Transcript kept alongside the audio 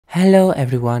Hello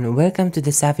everyone, welcome to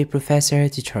the Savvy Professor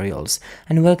tutorials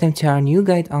and welcome to our new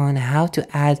guide on how to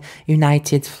add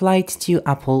United Flight to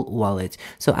Apple Wallet.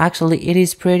 So actually it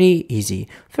is pretty easy.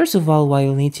 First of all, what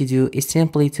you'll need to do is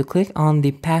simply to click on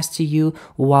the Pass to You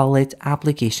Wallet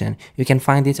application. You can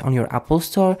find it on your Apple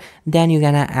Store, then you're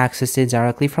gonna access it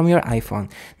directly from your iPhone.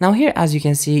 Now here, as you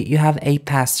can see, you have a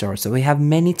Pass Store, so we have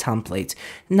many templates.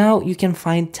 Now you can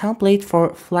find template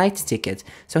for flight ticket.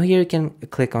 So here you can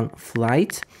click on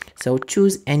flight. So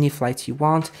choose any flight you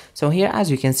want. So here, as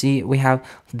you can see, we have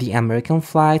the American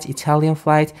flight, Italian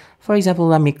flight. For example,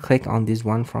 let me click on this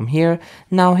one from here.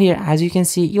 Now here, as you can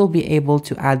see, you'll be able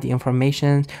to add the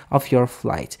information of your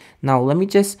flight. Now let me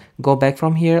just go back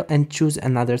from here and choose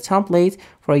another template.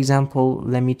 For example,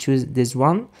 let me choose this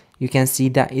one. You can see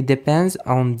that it depends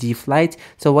on the flight.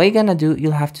 So what you're gonna do,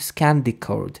 you'll have to scan the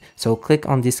code. So click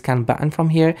on the scan button from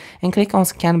here and click on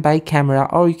scan by camera,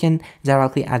 or you can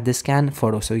directly add the scan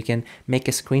photo. So you can make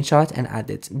a screenshot and add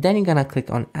it. Then you're gonna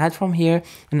click on add from here.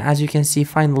 And as you can see,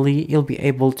 finally, you'll be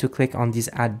able to click on this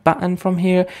add button from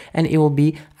here and it will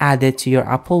be added to your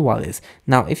Apple Wallet.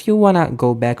 Now, if you wanna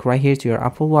go back right here to your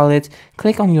Apple Wallet,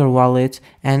 click on your wallet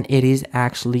and it is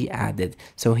actually added.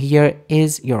 So here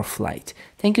is your flight.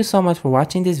 Thank you so much for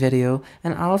watching this video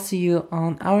and I'll see you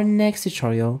on our next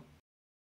tutorial.